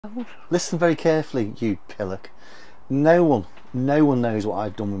Oh. Listen very carefully, you pillock. No one knows what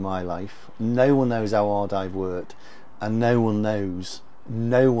I've done with my life. No one knows how hard I've worked, and no one knows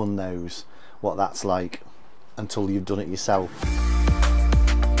what that's like until you've done it yourself.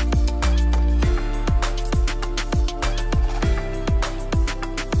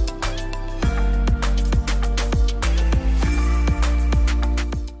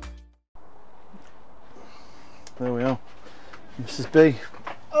 There we are, Mrs. B.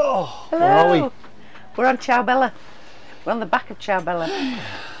 Oh, hello. Where are we? We're on Ciao Bella. We're on the back of Ciao Bella.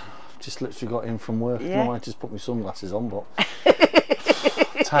 I've just literally got in from work. Yeah. No, I just put my sunglasses on, but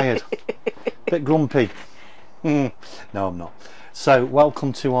tired, bit grumpy. No, I'm not. So,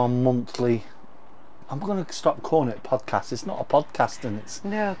 welcome to our monthly. I'm going to stop calling it a podcast. It's not a podcast, and it's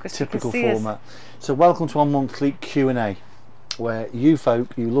No, because typical format. So, welcome to our monthly Q&A, where you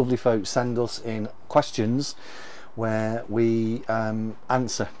lovely folk, send us in questions where we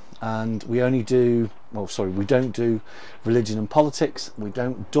answer, and we only do, we don't do religion and politics. We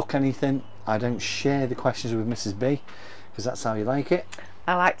don't duck anything. I don't share the questions with Mrs. B, because that's how you like it.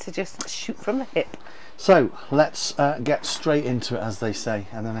 I like to just shoot from the hip. So let's get straight into it, as they say,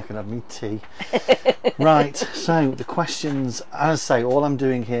 and then I can have me tea. Right, so the questions, as I say, all I'm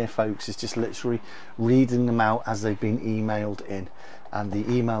doing here, folks, is just literally reading them out as they've been emailed in. And the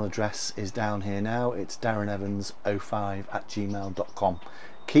email address is down here now. It's darrenevans05@gmail.com.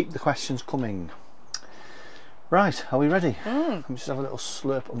 Keep the questions coming. Right, are we ready? Let me just have a little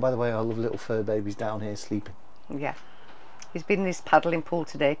slurp. And by the way, I love little fur babies down here sleeping. Yeah. He's been in his paddling pool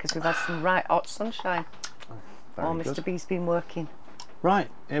today because we've had some right hot sunshine. Mr. B's been working. Right,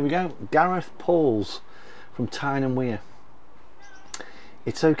 here we go. Gareth Pauls from Tyne and Wear.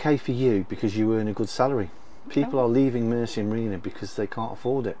 It's okay for you because you earn a good salary. People are leaving Mercy and Marina because they can't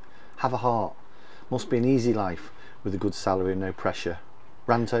afford it. Have a heart. Must be an easy life with a good salary and no pressure.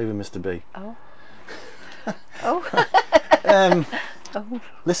 Rant over, Mr. B. Oh. Oh.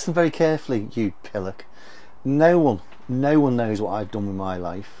 Listen very carefully, you pillock. No one knows what I've done with my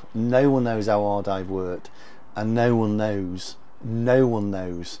life. No one knows how hard I've worked, and no one knows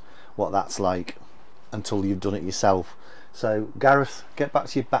what that's like until you've done it yourself. So Gareth, get back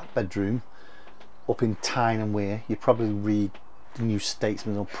to your back bedroom up in Tyne and Wear. You probably read the New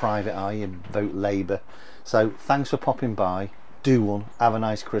Statesman or Private Eye and vote Labour. So thanks for popping by. Do one. Have a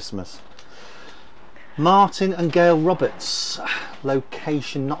nice Christmas. Martin and Gail Roberts,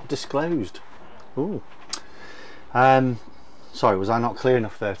 location not disclosed. Ooh. Sorry, was I not clear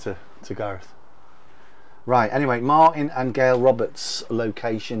enough there to Gareth? Right, anyway, Martin and Gail Roberts,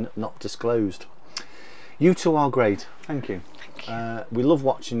 location not disclosed. You two are great, thank you. We love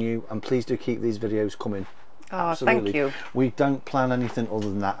watching you, and please do keep these videos coming. Oh, absolutely. thank you. We don't plan anything other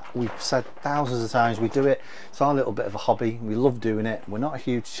than that. We've said thousands of times we do it. It's our little bit of a hobby. We love doing it. We're not a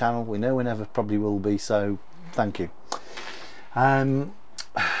huge channel. We know we never probably will be, so thank you. Here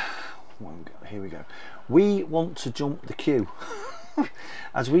we go. We want to jump the queue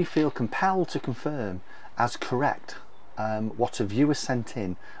as we feel compelled to confirm as correct what a viewer sent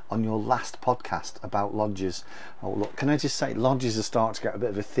in on your last podcast about lodges. Oh look, can I just say, lodges are starting to get a bit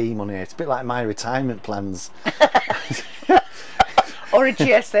of a theme on here. It's a bit like my retirement plans. Or a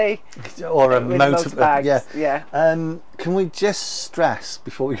GSA. Or a motorbike. Yeah. Can we just stress,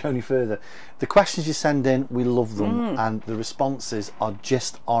 before we go any further, the questions you send in, we love them, and the responses are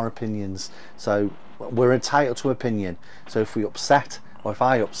just our opinions. So we're entitled to opinion. So if we upset, or if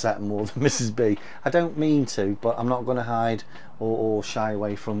I upset more than Mrs. B, I don't mean to, but I'm not going to hide or shy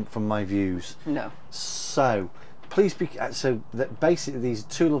away from my views. No. So please be, so that basically these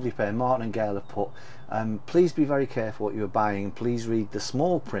two lovely pair, Martin and Gail, have put, please be very careful what you are buying, and please read the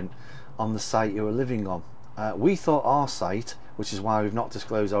small print on the site you are living on. We thought our site, which is why we've not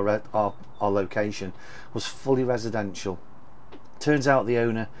disclosed our location, was fully residential. Turns out the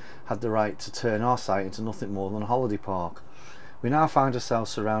owner had the right to turn our site into nothing more than a holiday park. We now find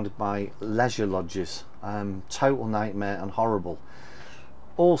ourselves surrounded by leisure lodges. Total nightmare and horrible.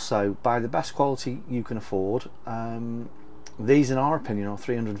 Also, buy the best quality you can afford. These, in our opinion, are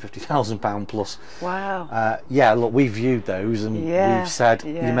 £350,000 plus. Wow. Yeah, look, we viewed those, and we've said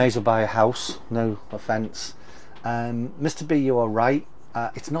you may as well buy a house. No offence. Mr. B, you are right.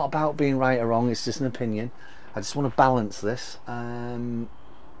 It's not about being right or wrong. It's just an opinion. I just want to balance this. You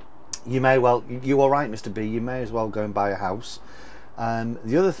are right, Mr. B. You may as well go and buy a house.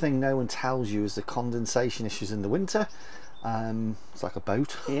 The other thing no one tells you is the condensation issues in the winter. It's like a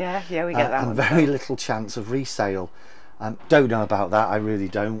boat. Yeah, we get that. And very little chance of resale. Don't know about that. I really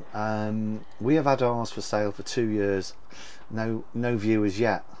don't. We have had ours for sale for 2 years. No viewers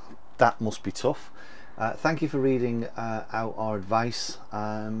yet. That must be tough. Thank you for reading out our advice,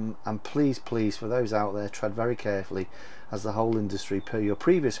 and please, for those out there, tread very carefully, as the whole industry, per your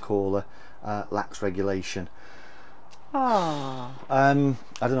previous caller, lacks regulation. Oh. I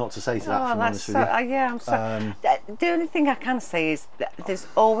don't know what to say to that, if I'm honest with you. Yeah, I'm sorry. The only thing I can say is that there's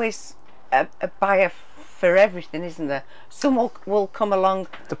always a buyer for everything, isn't there? Some will come along.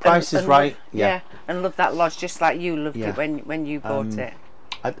 The price is right. Yeah, and love that lodge just like you loved it when you bought it.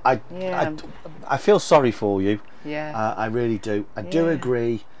 I feel sorry for you. Yeah. I really do. I do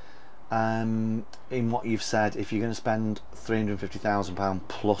agree in what you've said. If you're going to spend £350,000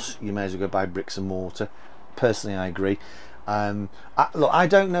 plus, you may as well go buy bricks and mortar. Personally, I agree. Look, I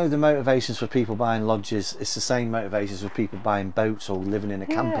don't know the motivations for people buying lodges. It's the same motivations for people buying boats or living in a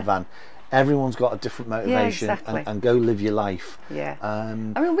camper van. Everyone's got a different motivation, and go live your life. Yeah. I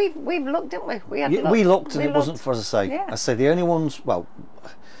mean, we've looked, didn't we? We looked, and it wasn't for us to say. Yeah. I say the only ones. Well,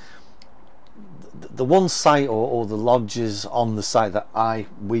 the one site or the lodges on the site that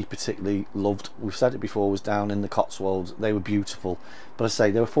we particularly loved, we've said it before, was down in the Cotswolds. They were beautiful, but I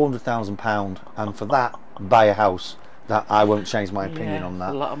say they were £400,000, and for that, buy a house. That I won't change my opinion on that.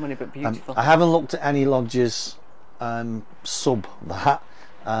 A lot of money, but beautiful. I haven't looked at any lodges sub that.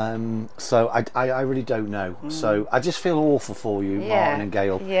 So I really don't know. So I just feel awful for you, Martin and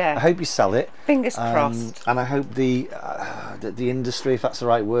Gail. Yeah. I hope you sell it. Fingers crossed. And I hope the industry, if that's the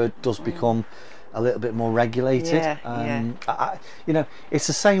right word, does become a little bit more regulated. You know, it's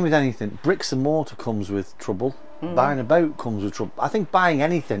the same with anything. Bricks and mortar comes with trouble. Buying a boat comes with trouble. I think buying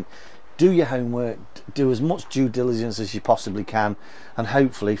anything, do your homework, do as much due diligence as you possibly can, and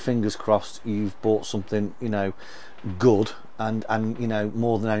hopefully, fingers crossed, you've bought something, you know, good, and you know,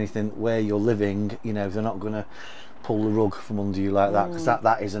 more than anything, where you're living, you know, they're not going to pull the rug from under you like that, because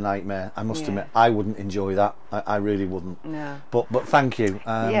that is a nightmare. I must admit, I wouldn't enjoy that. I really wouldn't. No. But thank you.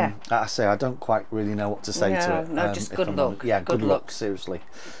 I say I don't quite really know what to say to it. No, just good luck. Good luck. Seriously.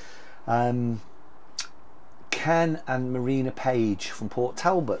 Ken and Marina Page from Port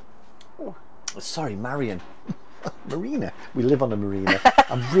Talbot. Oh, sorry, Marion. Marina. We live on a marina.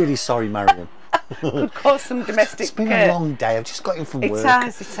 I'm really sorry, Marion. Could cause some domestic. It's been a long day. I've just got in from work. It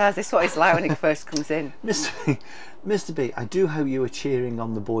has. This is what it's like when it first comes in. Mr. B, I do hope you were cheering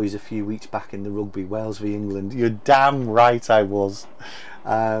on the boys a few weeks back in the rugby, Wales v England. You're damn right I was.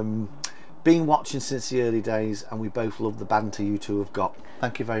 Been watching since the early days, and we both love the banter you two have got.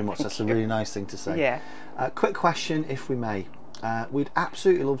 Thank you very much. That's a really nice thing to say. Yeah. Quick question, if we may. We'd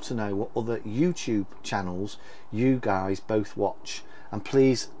absolutely love to know what other YouTube channels you guys both watch, and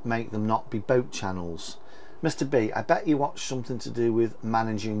please make them not be boat channels. Mr. B, I bet you watch something to do with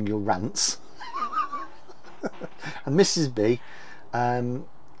managing your rants. And Mrs. B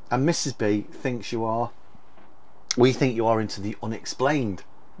thinks we think you are into the unexplained.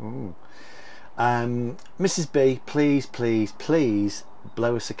 Mrs. B, please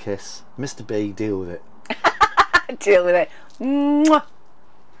blow us a kiss. Mr. B, deal with it. Deal with it. Mwah.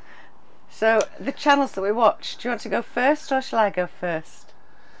 So the channels that we watch, do you want to go first, or shall I go first?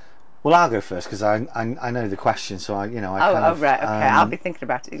 Well, I'll go first, because I know the question, so I right, okay. I'll be thinking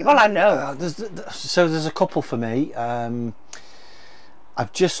about it. Well, I know. There's a couple for me. I've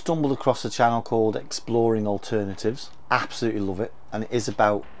just stumbled across a channel called Exploring Alternatives. Absolutely love it, and it is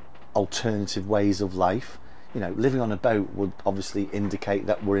about alternative ways of life. You know, living on a boat would obviously indicate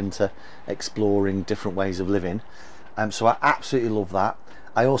that we're into exploring different ways of living. So I absolutely love that.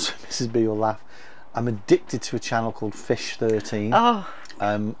 I also, Mrs. B will laugh, I'm addicted to a channel called Fish 13. Oh.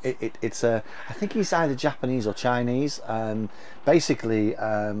 It's I think he's either Japanese or Chinese. Basically,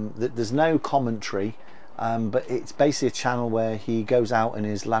 there's no commentary, but it's basically a channel where he goes out in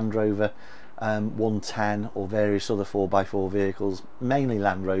his Land Rover 110 or various other 4x4 vehicles, mainly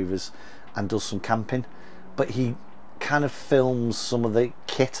Land Rovers, and does some camping. But he kind of films some of the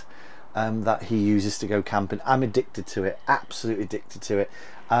kit that he uses to go camping. I'm addicted to it, absolutely addicted to it,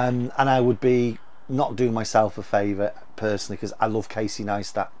 and I would be not doing myself a favour personally, because I love Casey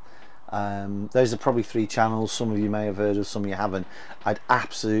Neistat. Those are probably 3 channels. Some of you may have heard of, some of you haven't. I'd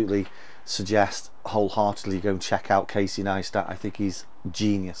absolutely suggest wholeheartedly go and check out Casey Neistat. I think he's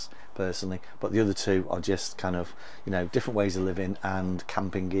genius personally, but the other 2 are just kind of, you know, different ways of living and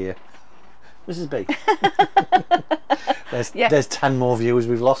camping gear. Mrs. B. There's 10 more viewers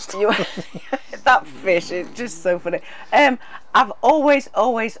we've lost. That fish is just so funny. I've always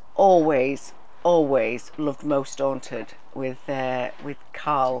loved Most Haunted with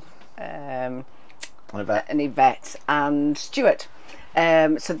Carl and Yvette and Stuart.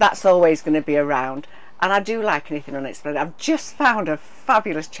 So that's always going to be around. And I do like anything unexplained. I've just found a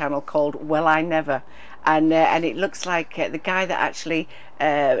fabulous channel called Well I Never, and it looks like the guy that actually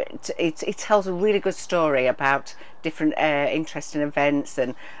it tells a really good story about different interesting events,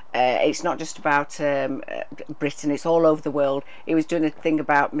 and it's not just about Britain, it's all over the world. He was doing a thing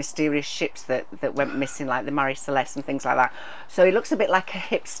about mysterious ships that went missing, like the Marie Celeste and things like that. So he looks a bit like a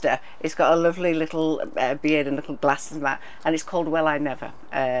hipster. He's got a lovely little beard and little glasses and that, and it's called Well I Never.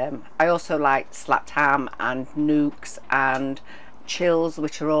 I also like Slapped Ham and Nukes and Chills,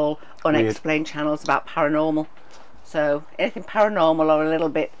 which are all unexplained channels about paranormal. So anything paranormal or a little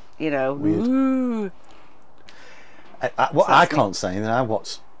bit, you know, weird. What I can't say that I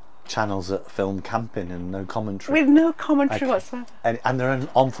watch channels that film camping and no commentary. With no commentary whatsoever. And they're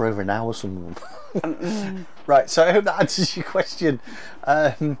on for over an hour, some of them. Right, so I hope that answers your question.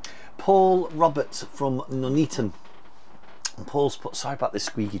 Paul Roberts from Nuneaton. Paul's put, sorry about this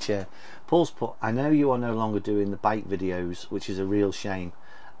squeaky chair. Paul's put, I know you are no longer doing the bike videos, which is a real shame.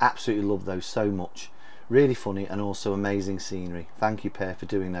 Absolutely love those so much. Really funny and also amazing scenery. Thank you, Per, for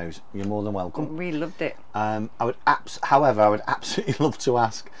doing those. You're more than welcome. We loved it. However, I would absolutely love to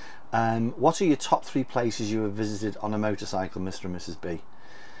ask, what are your top 3 places you have visited on a motorcycle, Mr. and Mrs. B?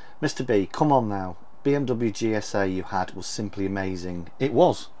 Mr. B, come on now. BMW GSA you had was simply amazing. It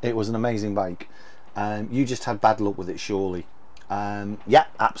was an amazing bike. You just had bad luck with it, surely. Yeah,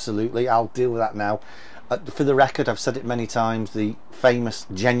 absolutely. I'll deal with that now. For the record, I've said it many times, the famous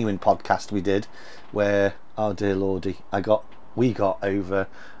Genuine podcast we did, where, oh dear lordy, we got over,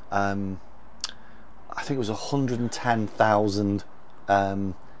 I think it was 110,000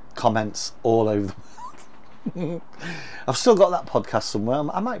 comments all over the world. I've still got that podcast somewhere.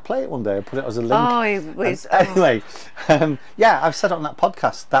 I might play it one day and put it as a link. Oh, it was, anyway, yeah, I've said it on that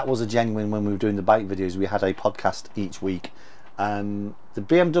podcast. That was a Genuine, when we were doing the bike videos, we had a podcast each week. The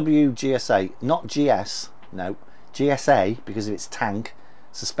BMW GSA, not GS, no, GSA, because of its tank,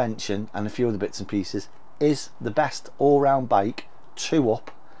 suspension and a few other bits and pieces, is the best all-round bike 2-up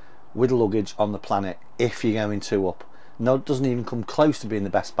with luggage on the planet if you're going 2-up. No, it doesn't even come close to being the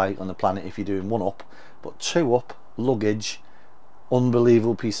best bike on the planet if you're doing 1-up, but 2-up luggage,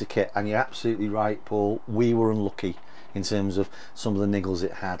 unbelievable piece of kit. And you're absolutely right, Paul, we were unlucky in terms of some of the niggles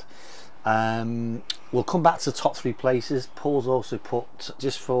it had. We'll come back to the top 3 places. Paul's also put,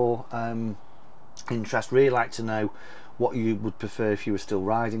 just for interest, really like to know what you would prefer if you were still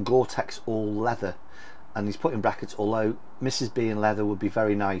riding, Gore-Tex or leather, and he's put in brackets, although Mrs. B in leather would be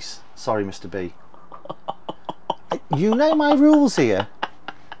very nice. Sorry, Mr. B. You know my rules here.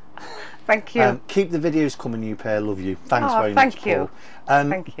 Thank you. Keep the videos coming, you pair. Love you. Thanks very much, much, Paul.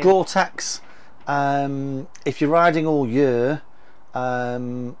 Thank you. Gore-Tex, if you're riding all year,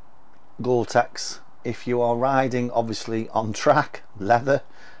 Gore-Tex. If you are riding obviously on track, leather.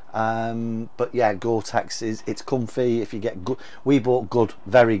 But yeah, Gore-Tex it's comfy. If you get good, we bought good,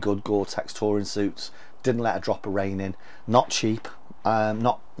 very good Gore-Tex touring suits, didn't let a drop of rain in, not cheap,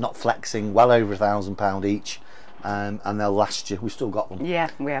 not flexing, well over £1,000 each, and they'll last you. We've still got them. Yeah,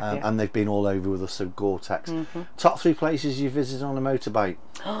 we have. Yeah. And they've been all over with us. So Gore-Tex. Top 3 places you visited on a motorbike?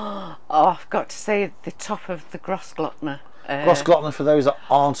 Oh, I've got to say the top of the Grossglockner. Grossglockner, for those that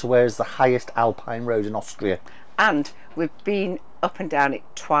aren't aware, is the highest alpine road in Austria. And we've been up and down it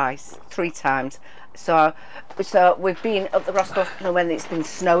 3 times. So we've been up the Grossglockner when it's been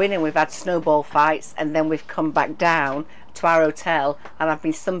snowing and we've had snowball fights, and then we've come back down to our hotel and I've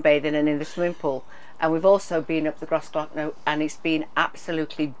been sunbathing and in the swimming pool. And we've also been up the Grossglockner and it's been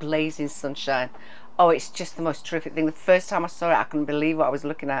absolutely blazing sunshine. Oh, it's just the most terrific thing. The first time I saw it, I couldn't believe what I was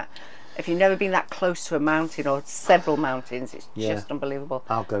looking at. If you've never been that close to a mountain or several mountains, it's just unbelievable.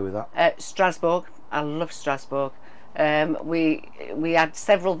 I'll go with that. Strasbourg, I love Strasbourg. We had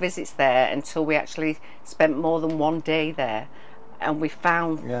several visits there until we actually spent more than 1 day there, and we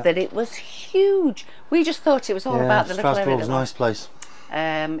found that it was huge. We just thought it was all about the little area. Strasbourg's a nice place.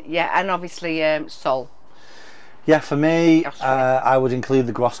 Yeah, and obviously Sol. Yeah, for me, I would include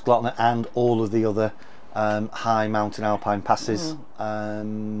the Grossglockner and all of the other high mountain alpine passes.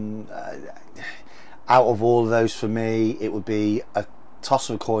 Out of all of those, for me, it would be a toss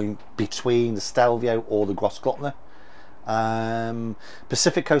of a coin between the Stelvio or the Grossglockner.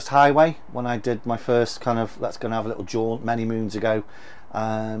 Pacific Coast Highway, when I did my first kind of let's go and have a little jaunt many moons ago.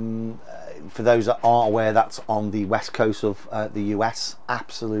 For those that aren't aware, that's on the west coast of the US.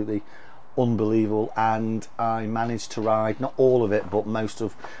 Absolutely unbelievable. And I managed to ride not all of it but most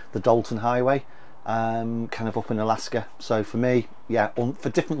of the Dalton Highway, kind of up in Alaska. So for me, yeah, for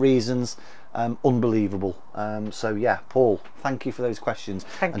different reasons, unbelievable. So yeah, Paul, thank you for those questions.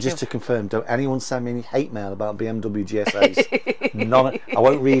 Thank you. Just to confirm, don't anyone send me any hate mail about BMW GSAs. None. I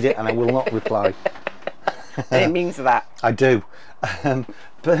won't read it and I will not reply. It means that. I do.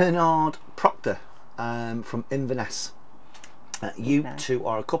 Bernard Proctor, from Inverness. You two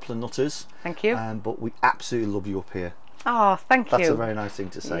are a couple of nutters. Thank you. But we absolutely love you up here. Oh, thank you. That's a very nice thing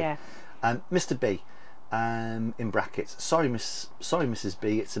to say. Yeah. Mr. B, in brackets. Sorry, Mrs.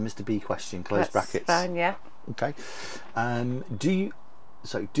 B. It's a Mr. B question. Close brackets. Fine. Yeah. Okay. Do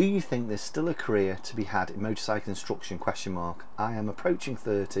you think there's still a career to be had in motorcycle instruction? Question mark. I am approaching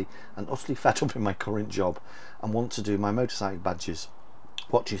 30 and utterly fed up in my current job and want to do my motorcycle badges.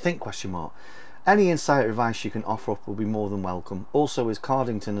 What do you think? Question mark. Any insight or advice you can offer up will be more than welcome. Also, is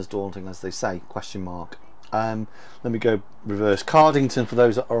Cardington as daunting as they say? Question mark. Let me go reverse. Cardington, for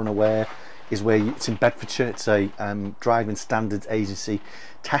those that are unaware, is where it's in Bedfordshire. It's a driving standards agency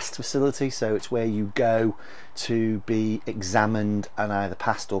test facility, so it's where you go to be examined and either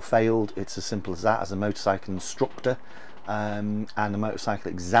passed or failed. It's as simple as that, as a motorcycle instructor and a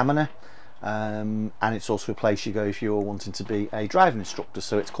motorcycle examiner. And it's also a place you go if you're wanting to be a driving instructor,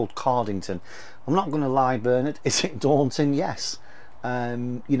 so it's called Cardington. I'm not going to lie, Bernard, is it daunting? Yes.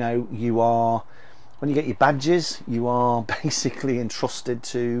 You know, you are, when you get your badges, you are basically entrusted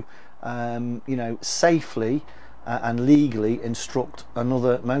to you know, safely and legally instruct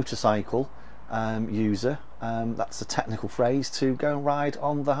another motorcycle user, that's a technical phrase, to go and ride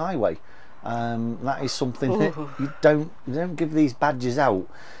on the highway. That is something that you don't give these badges out,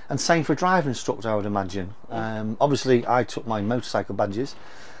 and same for a driving instructor, I would imagine. Obviously I took my motorcycle badges.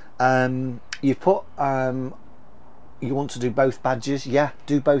 You've put you want to do both badges. Yeah,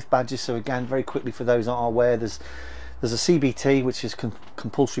 do both badges. So again, very quickly, for those that are aware, there's a CBT, which is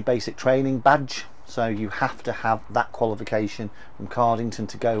compulsory basic training badge, so you have to have that qualification from Cardington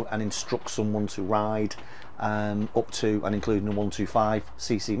to go and instruct someone to ride up to and including a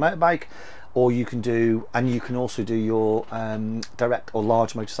 125cc motorbike. Or you can do, and you can also do your direct or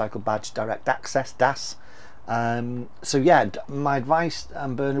large motorcycle badge direct access, DAS. So yeah, my advice,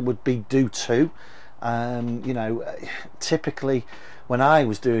 Bernard, would be do two. You know, typically when I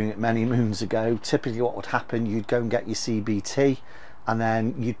was doing it many moons ago, typically what would happen, you'd go and get your CBT, and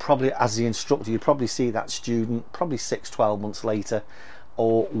then you'd probably, as the instructor, you'd probably see that student probably 6-12 months later,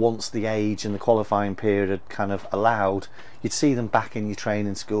 or once the age and the qualifying period had kind of allowed, you'd see them back in your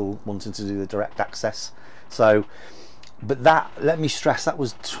training school wanting to do the direct access. So, but that, let me stress, that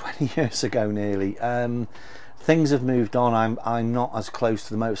was 20 years ago nearly. Things have moved on. I'm not as close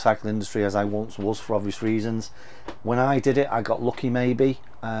to the motorcycle industry as I once was, for obvious reasons. When I did it, I got lucky maybe.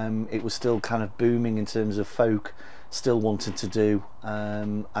 It was still kind of booming in terms of folk still wanting to do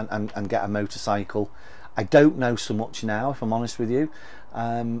and get a motorcycle. I don't know so much now, if I'm honest with you,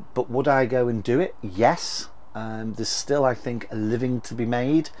 but would I go and do it? Yes. There's still, I think, a living to be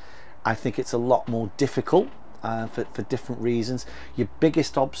made. I think it's a lot more difficult for different reasons. Your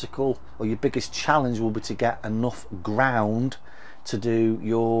biggest obstacle or your biggest challenge will be to get enough ground to do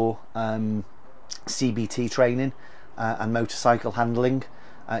your CBT training and motorcycle handling,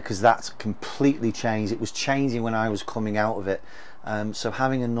 because that's completely changed. It was changing when I was coming out of it. So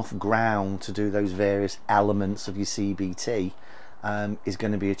having enough ground to do those various elements of your CBT is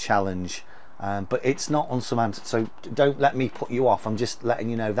going to be a challenge. But it's not unsurmountable, so don't let me put you off. I'm just letting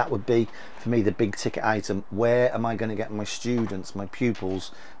you know that would be, for me, the big ticket item. Where am I going to get my students, my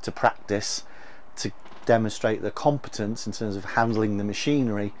pupils, to practice, to demonstrate their competence in terms of handling the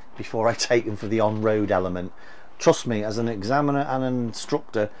machinery before I take them for the on-road element? Trust me, as an examiner and an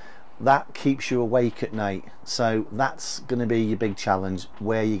instructor, that keeps you awake at night. So that's going to be your big challenge,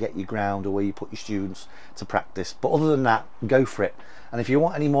 where you get your ground or where you put your students to practice. But other than that, go for it. And if you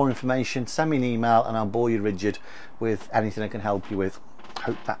want any more information, send me an email and I'll bore you rigid with anything I can help you with.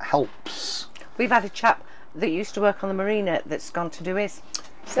 Hope that helps. We've had a chap that used to work on the marina that's gone to do his.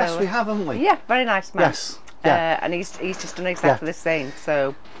 So, yes, we have, haven't we? Yeah, very nice man. Yes. Yeah. And he's just done exactly the same.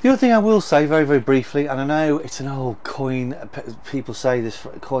 So the other thing I will say very, very briefly, and I know it's an old coin, people say this,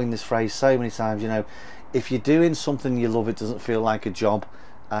 coin this phrase so many times, you know, if you're doing something you love, it doesn't feel like a job.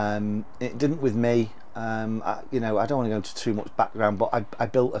 It didn't with me. You know, I don't want to go into too much background, but I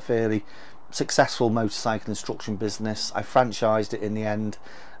built a fairly successful motorcycle instruction business. I franchised it in the end,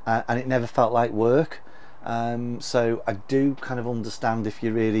 and it never felt like work. So I do kind of understand if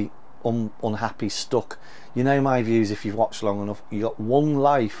you're really unhappy, stuck. You know my views, if you've watched long enough. You got one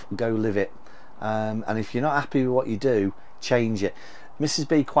life, go live it. And if you're not happy with what you do, change it. Mrs.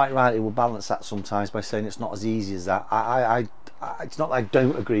 B quite rightly will balance that sometimes by saying it's not as easy as that. It's not that I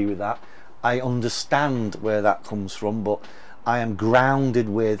don't agree with that. I understand where that comes from, but I am grounded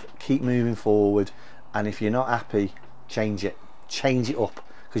with keep moving forward, and if you're not happy, change it up,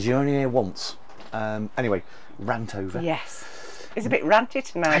 because you're only here once. Anyway, rant over. yes, it's a bit ranty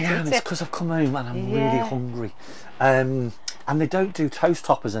tonight, I am, isn't it's it? because I've come home and I'm really hungry. And they don't do toast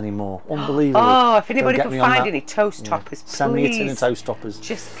toppers anymore. Unbelievable. Oh, if anybody Don't can get me on find that. any toast toppers, Send me a tin of please. toast toppers.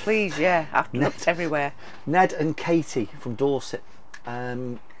 Just please, yeah. I've looked everywhere. Ned and Katie from Dorset.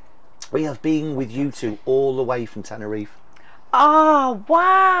 We have been with you two all the way from Tenerife. Oh,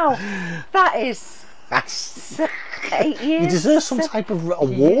 wow. That is That's 8 years. you deserve some type of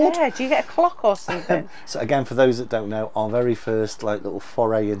award. Yeah, do you get a clock or something? So again, for those that don't know, our very first like little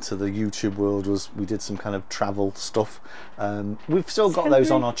foray into the YouTube world was we did some kind of travel stuff. We've still got those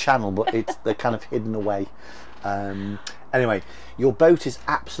on our channel, but they're kind of hidden away. Anyway, your boat is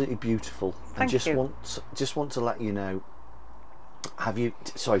absolutely beautiful. Thank and you. Just want to let you know.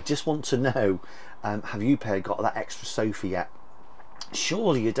 Just want to know. Have you got that extra sofa yet?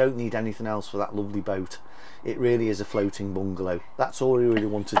 Surely you don't need anything else for that lovely boat. It really is a floating bungalow. That's all we really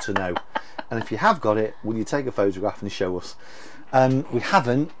wanted to know. And if you have got it, will you take a photograph and show us? We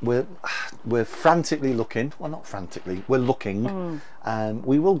haven't. We're frantically looking. Well, not frantically. We're looking.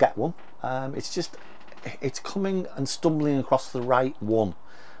 We will get one. It's coming and stumbling across the right one.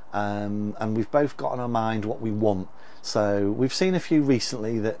 And we've both got in our mind what we want. So we've seen a few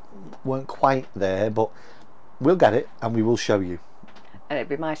recently that weren't quite there, but we'll get it and we will show you. And it'd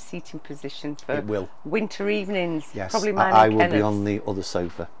be my seating position for It will. winter evenings. Yes, Probably mine I and will be Kenneth's. on the other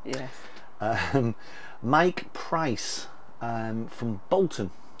sofa. Yes. Mike Price from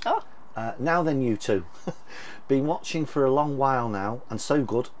Bolton. Oh, Now then, you two. Been watching for a long while now, and so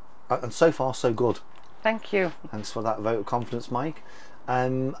good, and so far so good. thank you. Thanks for that vote of confidence, Mike.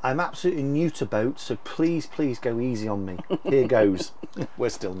 I'm absolutely new to boats, so please go easy on me. Here goes. We're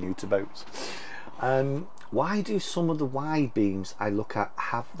still new to boats. Why do some of the wide beams I look at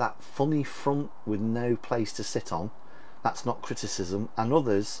have that funny front with no place to sit on? That's not criticism. And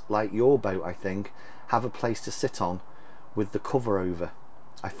others, like your boat, I think, have a place to sit on with the cover over.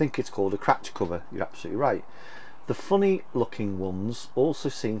 I think it's called a cratch cover. You're absolutely right. The funny looking ones also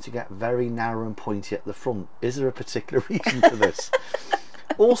seem to get very narrow and pointy at the front. Is there a particular reason for this?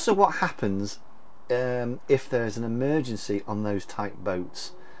 Also, what happens if there's an emergency on those type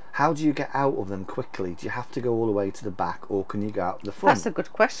boats? How do you get out of them quickly? Do you have to go all the way to the back, or can you get out the front? That's a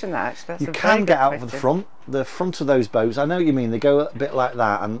good question, actually. That's You a can very get good out of question. the front. The front of those boats, I know what you mean, they go a bit like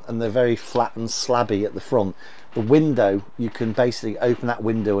that, and they're very flat and slabby at the front. The window, you can basically open that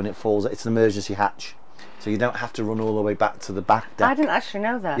window and it falls. It's an emergency hatch, so you don't have to run all the way back to the back deck. I didn't actually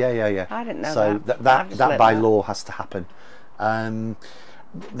know that. Yeah. I didn't know so that. that by law has to happen.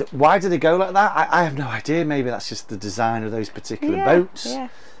 Why do they go like that? I have no idea. Maybe that's just the design of those particular boats. Yeah.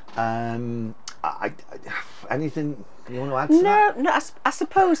 Anything you want to add to that? No. I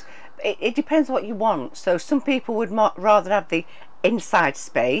suppose it depends what you want. So some people would rather have the inside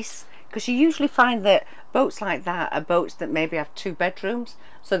space, because you usually find that boats like that are boats that maybe have 2 bedrooms,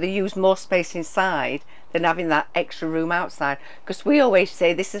 so they use more space inside than having that extra room outside. Because we always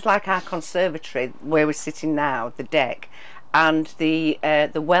say this is like our conservatory where we're sitting now, the deck, and the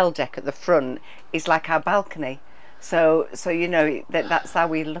well deck at the front is like our balcony. So you know that's how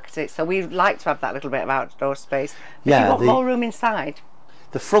we look at it. So we like to have that little bit of outdoor space. But Yeah, you want more room inside.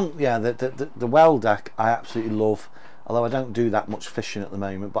 The front, yeah, the well deck I absolutely love, although I don't do that much fishing at the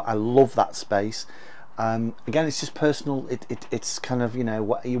moment, but I love that space. Again, it's just personal. It's kind of, you know,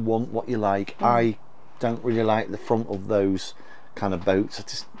 what you want, what you like. I don't really like the front of those kind of boats.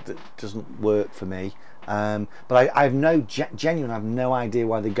 It doesn't work for me. But I have genuine. I have no idea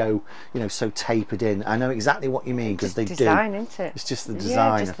why they go, you know, so tapered in. I know exactly what you mean, because they design, do. Isn't it? It's just the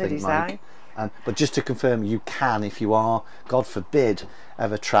design, just I think, the design. Mike. But just to confirm, you can, if you are, God forbid,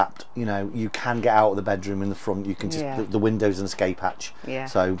 ever trapped, you know, you can get out of the bedroom in the front. You can just the window's an escape hatch. Yeah.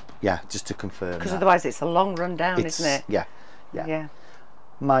 So yeah, just to confirm. Because otherwise it's a long run down, isn't it? Yeah.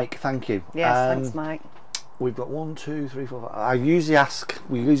 Mike, thank you. Yes, thanks, Mike. We've got 1, 2, 3, 4, 5.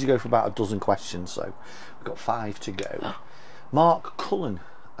 We usually go for about a dozen questions, so we've got 5 to go. Mark Cullen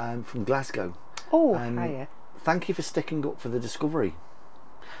from Glasgow. Oh, hiya. Thank you for sticking up for the Discovery.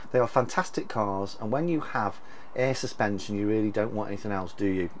 They are fantastic cars, and when you have air suspension, you really don't want anything else, do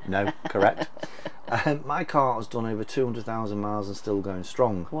you? No, correct. My car has done over 200,000 miles and still going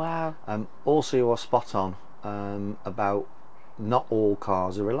strong. Wow. Also, you are spot on about not all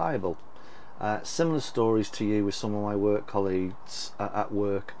cars are reliable. Similar stories to you with some of my work colleagues at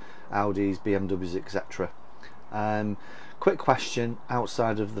work, Audis, BMWs, etc. Quick question,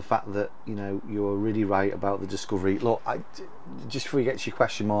 outside of the fact that, you know, you're really right about the Discovery. Look, just before you get to your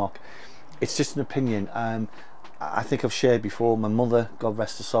question, Mark, it's just an opinion. I think I've shared before, my mother, God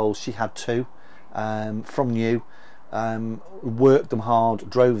rest her soul, she had 2 from new. Worked them hard,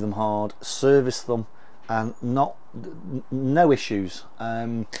 drove them hard, serviced them, and not no issues.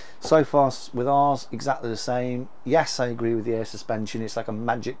 So far with ours, exactly the same. Yes, I agree with the air suspension. It's like a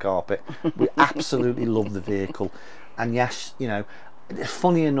magic carpet. We absolutely love the vehicle. And yes, you know,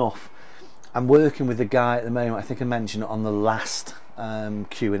 funny enough, I'm working with a guy at the moment, I think I mentioned it on the last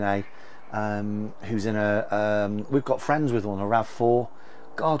Q&A, who's in we've got friends with one, a RAV4.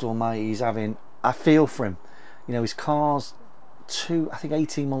 God almighty, he's having, I feel for him. You know, his car's I think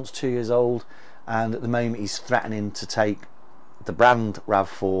 18 months, 2 years old, and at the moment he's threatening to take the brand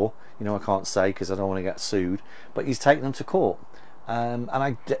RAV4. You know, I can't say because I don't want to get sued, but he's taking them to court. And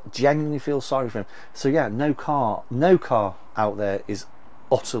I genuinely feel sorry for him. So yeah, no car out there is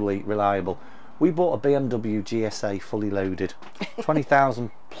utterly reliable. We bought a BMW GSA fully loaded,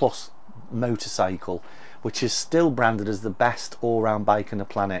 20,000 plus motorcycle, which is still branded as the best all-round bike on the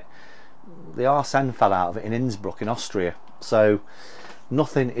planet. The arse end fell out of it in Innsbruck in Austria, so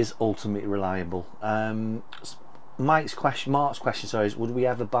nothing is ultimately reliable. Mark's question, sorry, is would we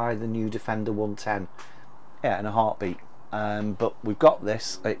ever buy the new Defender 110? Yeah, in a heartbeat. But we've got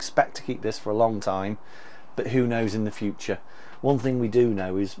this. I expect to keep this for a long time, but who knows in the future. One thing we do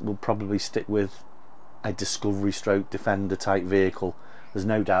know is we'll probably stick with a Discovery stroke Defender type vehicle. There's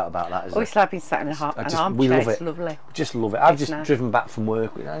no doubt about that, is there? It's like being sat in an armchair. We love it. It's lovely. Just love it. I've just driven back from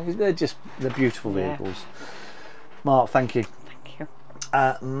work. You know, they're beautiful vehicles. Mark, thank you. Thank you.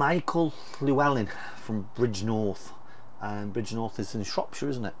 Michael Llewellyn from Bridgnorth. Bridgnorth is in Shropshire,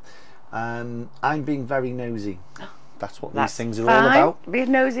 isn't it? I'm being very nosy. That's what these things are all about. Be as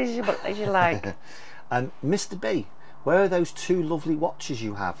nosy as you like. Mr. B, where are those two lovely watches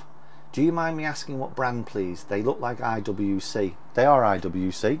you have? Do you mind me asking what brand, please? They look like IWC. They are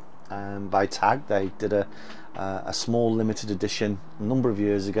IWC. By Tag, they did a small limited edition a number of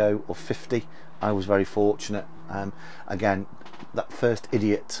years ago, of 50. I was very fortunate. Again, that first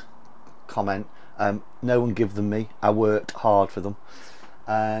idiot comment, no one give them me. I worked hard for them.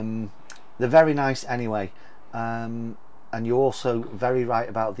 They're very nice anyway. And you're also very right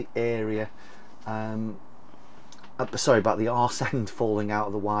about the area. Sorry, about the arse end falling out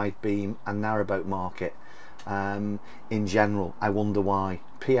of the wide beam and narrowboat market in general. I wonder why.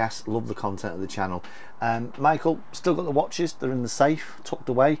 PS, love the content of the channel. Michael, still got the watches. They're in the safe, tucked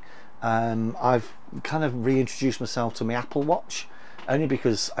away. I've kind of reintroduced myself to my Apple Watch, only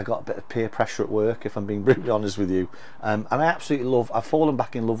because I got a bit of peer pressure at work, if I'm being brutally honest with you. And I absolutely I've fallen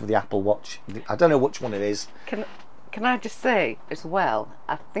back in love with the Apple Watch. I don't know which one it is. Can I just say as well,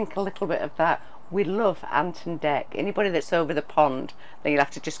 I think a little bit of that. We love Ant and Dec. Anybody that's over the pond, then you'll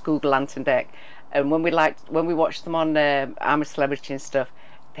have to just Google Ant and Dec. And when we watched them on I'm a Celebrity and stuff,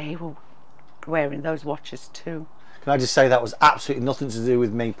 they were wearing those watches too. Can I just say that was absolutely nothing to do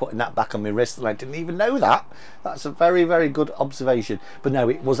with me putting that back on my wrist, and I didn't even know that. That's a very, very good observation. But no,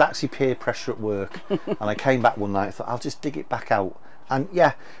 it was actually peer pressure at work. And I came back one night and thought, I'll just dig it back out. And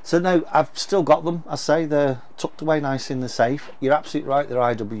yeah, so no, I've still got them. I say they're tucked away nice in the safe. You're absolutely right, they're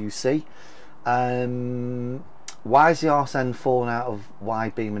IWC. Why is the arse end falling out of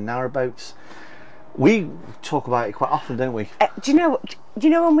wide beam and narrowboats? We talk about it quite often, don't we? Do you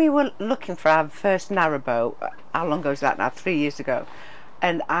know when we were looking for our first narrowboat? How long ago was that now? 3 years ago.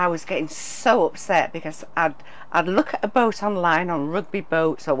 And I was getting so upset because I'd look at a boat online, on Rugby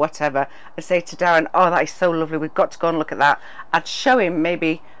Boats or whatever. I'd say to Darren, "Oh, that is so lovely. We've got to go and look at that." I'd show him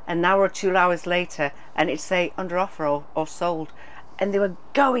maybe an hour or 2 hours later, and it'd say under offer or sold. And they were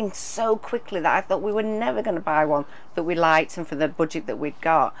going so quickly that I thought we were never going to buy one that we liked and for the budget that we'd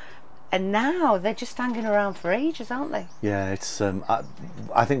got. And now they're just hanging around for ages, aren't they? Yeah, it's.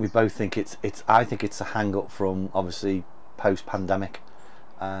 I think we both think it's. I think it's a hang up from obviously post-pandemic.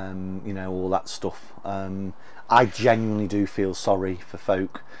 You know, all that stuff. I genuinely do feel sorry for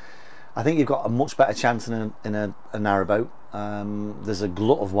folk. I think you've got a much better chance in a narrowboat. There's a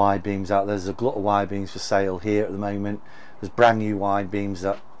glut of wide beams out there. There's a glut of wide beams for sale here at the moment. There's brand new wide beams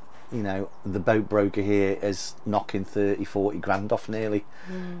that, you know, the boat broker here is knocking 30-40 grand off nearly.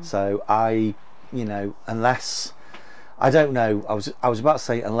 So you know, unless, I don't know, I was about to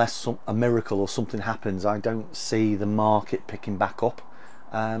say unless a miracle or something happens, I don't see the market picking back up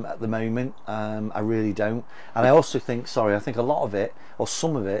at the moment. I really don't. And I also think, I think a lot of it, or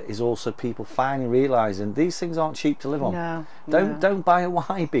some of it, is also people finally realising these things aren't cheap to live on. Don't buy a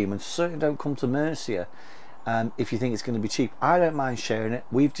wide beam, and certainly don't come to Mercia if you think it's going to be cheap. I don't mind sharing it.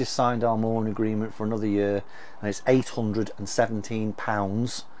 We've just signed our mooring agreement for another year, and it's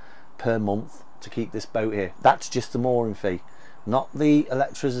 £817 per month to keep this boat here. That's just the mooring fee, not the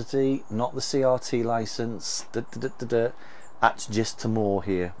electricity, not the CRT license. That's just to moor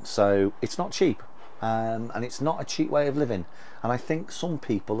here. So it's not cheap, and it's not a cheap way of living. And I think some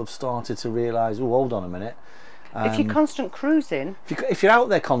people have started to realise, oh, hold on a minute, If you're constant cruising, If you're out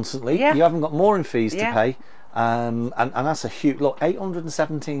there constantly, Yeah. you haven't got mooring fees to Yeah. pay, and that's a huge look.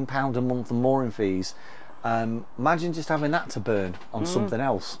 £817 a month in mooring fees. Imagine just having that to burn on something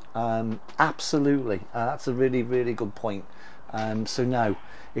else. Absolutely, that's a really, really good point. So no,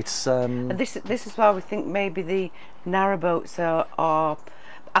 it's and this is why we think maybe the narrowboats are.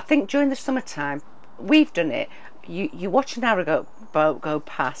 I think during the summertime, we've done it. You watch a narrowboat go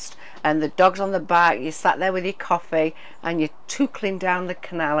past, and the dog's on the back. You sat there with your coffee, and you're tootling down the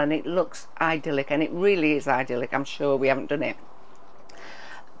canal, and it looks idyllic, and it really is idyllic. I'm sure we haven't done it.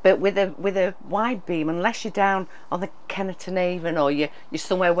 But with a wide beam, unless you're down on the Kennerton Avon or you're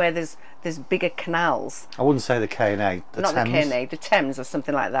somewhere where there's bigger canals. I wouldn't say the K&A, Not Thames. the K&A, the Thames or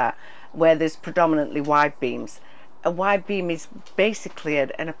something like that, where there's predominantly wide beams. A wide beam is basically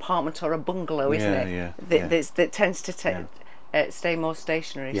an apartment or a bungalow, isn't it? Yeah. That tends to stay more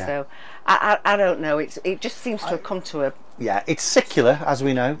stationary. Yeah. So I don't know. It just seems to have come to a. Yeah, it's secular, as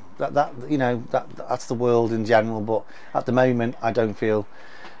we know. That's the world in general. But at the moment, I don't feel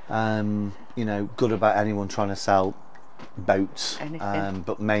good about anyone trying to sell boats,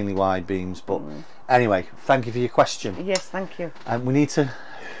 but mainly wide beams. But anyway, thank you for your question. Yes, thank you. We need to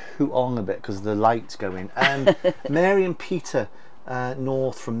hoot on a bit because the light's going. Mary and Peter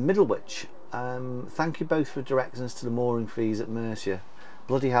North from Middlewich, thank you both for directing us to the mooring fees at Mercia.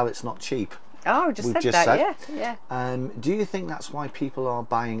 Bloody hell, it's not cheap. Oh, we just said that. Yeah. Do you think that's why people are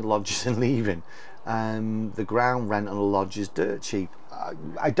buying lodges and leaving? The ground rent on a lodge is dirt cheap.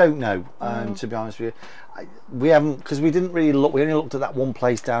 I don't know, to be honest with you. We haven't, because we didn't really look. We only looked at that one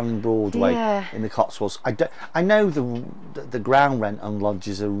place down in Broadway in the Cotswolds. I know the ground rent on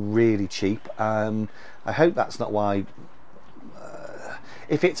lodges are really cheap. I hope that's not why.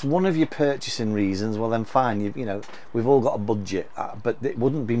 If it's one of your purchasing reasons, well then fine. We've all got a budget, but it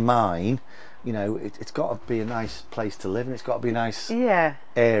wouldn't be mine. It's got to be a nice place to live, and it's got to be a nice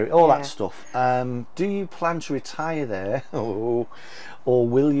area, all that stuff. Do you plan to retire there, or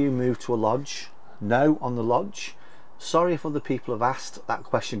will you move to a lodge? No on the lodge. Sorry if other people have asked that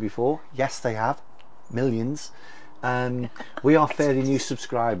question before. Yes, they have, millions. We are fairly new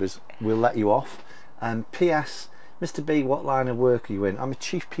subscribers. We'll let you off. P.S. Mr. B, what line of work are you in? I'm a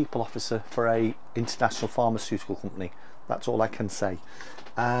chief people officer for a international pharmaceutical company. That's all I can say.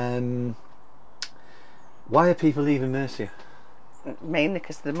 Why are people leaving Mercia? Mainly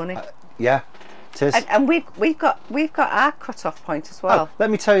because of the money. Yeah, it is. And we've got our cut-off point as well. Oh, let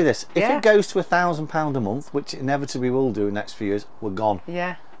me tell you this: if it goes to £1,000 a month, which it inevitably will do in the next few years, we're gone.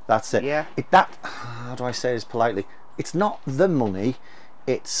 Yeah. That's it. Yeah. How do I say this politely? It's not the money.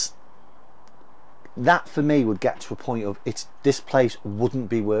 It's that for me would get to a point of this place wouldn't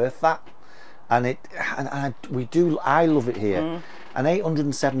be worth that. And I love it here. And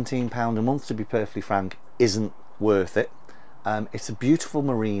 £817 a month, to be perfectly frank, isn't worth it. It's a beautiful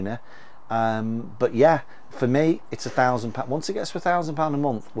marina, but yeah, for me it's £1,000. Once it gets to £1,000 a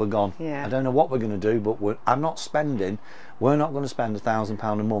month, we're gone. I don't know what we're going to do, but we're not going to spend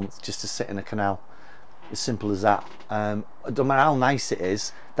 £1,000 a month just to sit in a canal. As simple as that. Don't matter how nice it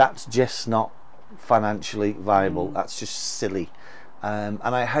is, that's just not financially viable. That's just silly. And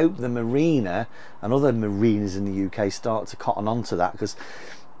I hope the marina and other marinas in the UK start to cotton on to that, because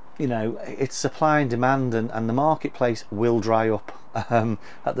it's supply and demand, and the marketplace will dry up.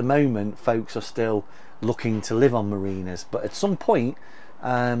 At the moment, folks are still looking to live on marinas, but at some point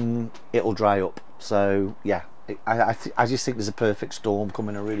it'll dry up. So yeah, I just think there's a perfect storm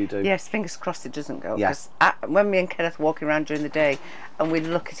coming. I really do. Yes, fingers crossed it doesn't go. Yes. When me and Kenneth are walking around during the day and we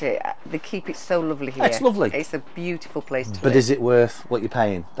look at it, they keep it so lovely here. It's lovely. It's a beautiful place to live. But is it worth what you're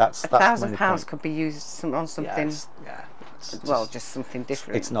paying? That's £1,000 could be used on something. Well, just something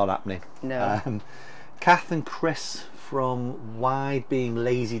different. It's not happening. No. Kath and Chris from Wide Beam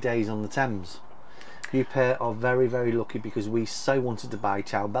Lazy Days on the Thames. You pair are very, very lucky, because we so wanted to buy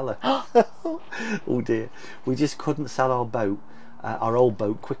Ciao Bella. Oh dear. We just couldn't sell our boat, our old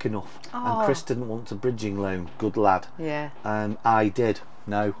boat, quick enough. And Chris didn't want a bridging loan. Good lad. Yeah. I did.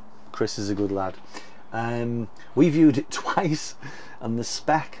 No, Chris is a good lad. We viewed it twice, and the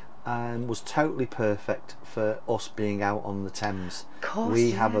spec was totally perfect for us being out on the Thames. Of course,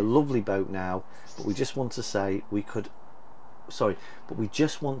 we have a lovely boat now, but we just want to say we could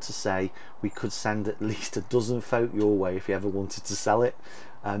send at least a dozen folk your way if you ever wanted to sell it.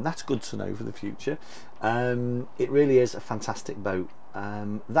 That's good to know for the future. It really is a fantastic boat.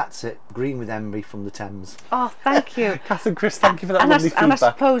 That's it. Green with envy from the Thames. Oh, thank you. Kath and Chris, thank you for that lovely feedback. And I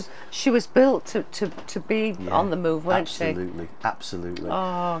suppose she was built to be on the move, weren't she? Absolutely.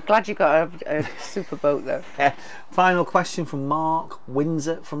 Oh, glad you got a super boat though. Final question from Mark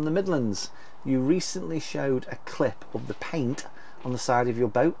Windsor from the Midlands. you recently showed a clip of the paint on the side of your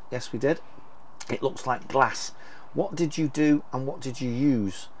boat. Yes, we did. It looks like glass. What did you do and what did you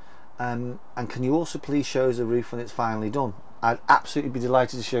use? And can you also please show us the roof when it's finally done? I'd absolutely be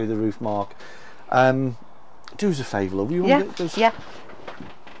delighted to show you the roof, Mark. Do us a favour, love. You want those? Yeah.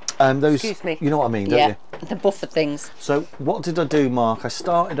 Those, excuse me. You know what I mean, don't you? The buffer things. So what did I do, Mark? I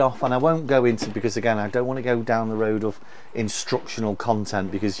started off, and I won't go into, because again I don't want to go down the road of instructional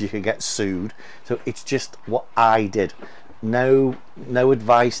content because you can get sued. So it's just what I did. No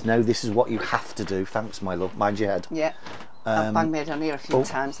advice. No, this is what you have to do. Thanks, my love. Mind your head. Yeah. I've banged my head on here a few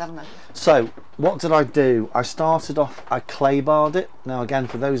times, haven't I? So what did I do? I started off, I clay barred it. Now again,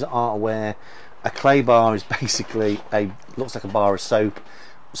 for those that aren't aware, a clay bar is basically looks like a bar of soap.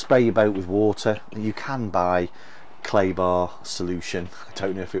 Spray your boat with water. You can buy clay bar solution. I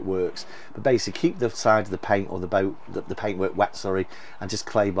don't know if it works, but basically keep the side of the paint or the boat, the paintwork wet, sorry, and just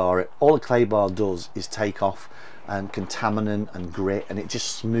clay bar it. All a clay bar does is take off contaminant and grit, and it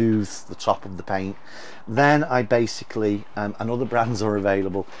just smooths the top of the paint. Then I basically, and other brands are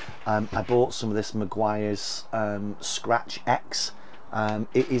available, I bought some of this Meguiar's Scratch X.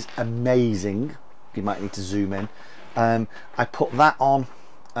 It is amazing. You might need to zoom in. I put that on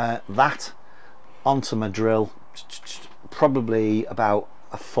onto my drill, probably about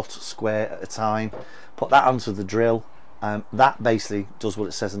a foot square at a time. Put that onto the drill. That basically does what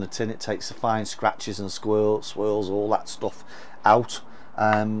it says in the tin. It takes the fine scratches and swirls, all that stuff out.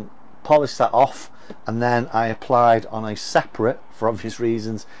 Polish that off, and then I applied on a separate, for obvious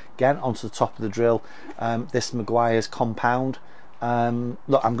reasons, again onto the top of the drill, this Meguiar's compound.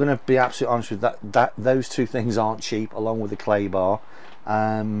 Look, I'm going to be absolutely honest with that those two things aren't cheap, along with the clay bar,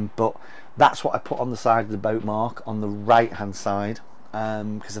 but that's what I put on the side of the boat, Mark, on the right hand side,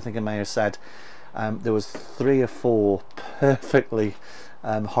 because I think I may have said there was 3 or 4 perfectly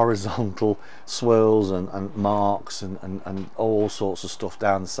horizontal swirls and marks and all sorts of stuff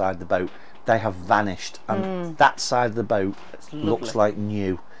down the side of the boat. They have vanished, and that side of the boat looks like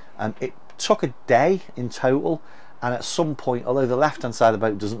new. It took a day in total, and at some point, although the left hand side of the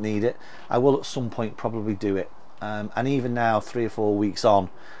boat doesn't need it, I will at some point probably do it. And even now, 3 or 4 weeks on,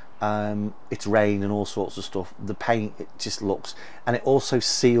 it's rain and all sorts of stuff, the paint, it just looks, and it also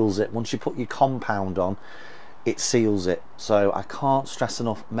seals it. Once you put your compound on, it seals it. So I can't stress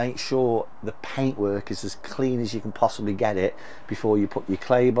enough, make sure the paintwork is as clean as you can possibly get it before you put your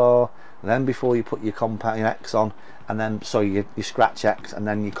clay bar, and then before you put your compound, your X on, and then your Scratch X, and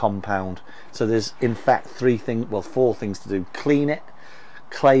then your compound. So there's in fact 4 things to do: clean it,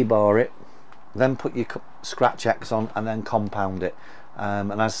 clay bar it, then put your Scratch X on, and then compound it.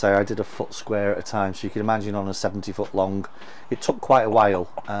 And as I say, I did a foot square at a time, so you can imagine on a 70 foot long. It took quite a while,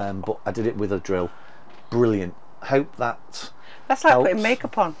 but I did it with a drill. Brilliant. Hope that's like helps. Putting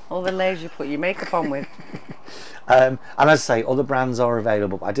makeup on, all the layers you put your makeup on with. And as I say, other brands are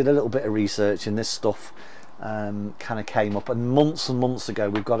available. I did a little bit of research, and this stuff kind of came up, and months ago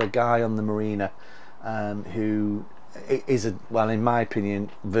we've got a guy on the marina who is well, in my opinion,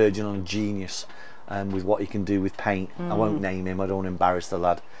 verging on genius with what he can do with paint. I won't name him, I don't want to embarrass the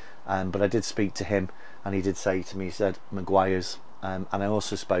lad, but I did speak to him, and he did say to me, he said Meguiar's, and I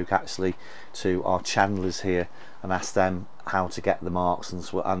also spoke actually to our channelers here and asked them how to get the marks,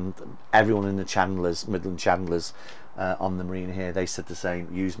 and everyone in the channelers, Midland channelers on the marina here, they said the same: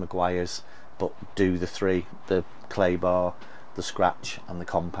 use Meguiar's, but do the 3, the clay bar, the scratch, and the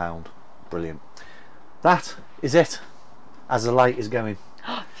compound. Brilliant. That is it, as the light is going.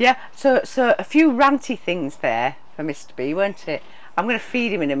 Yeah, so a few ranty things there for Mr. B, weren't it? I'm going to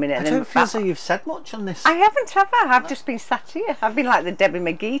feed him in a minute. I don't feel as though you've said much on this. I haven't, have I? I've just been sat here. I've been like the Debbie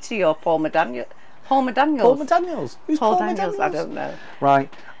McGee to your Paul McDaniel. Paul McDaniels. Paul McDaniels? Who's Paul McDaniels? I don't know.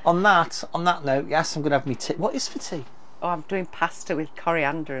 Right. On that note, yes, I'm going to have me tea. What is for tea? Oh, I'm doing pasta with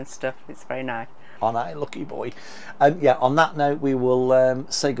coriander and stuff. It's very nice. Oh, no, lucky boy. Yeah, on that note, we will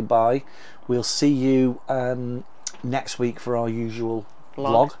say goodbye. We'll see you next week for our usual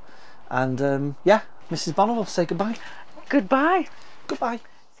vlog. And yeah, Mrs. Bonneville, say goodbye. Goodbye. Goodbye.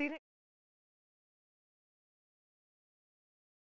 See you next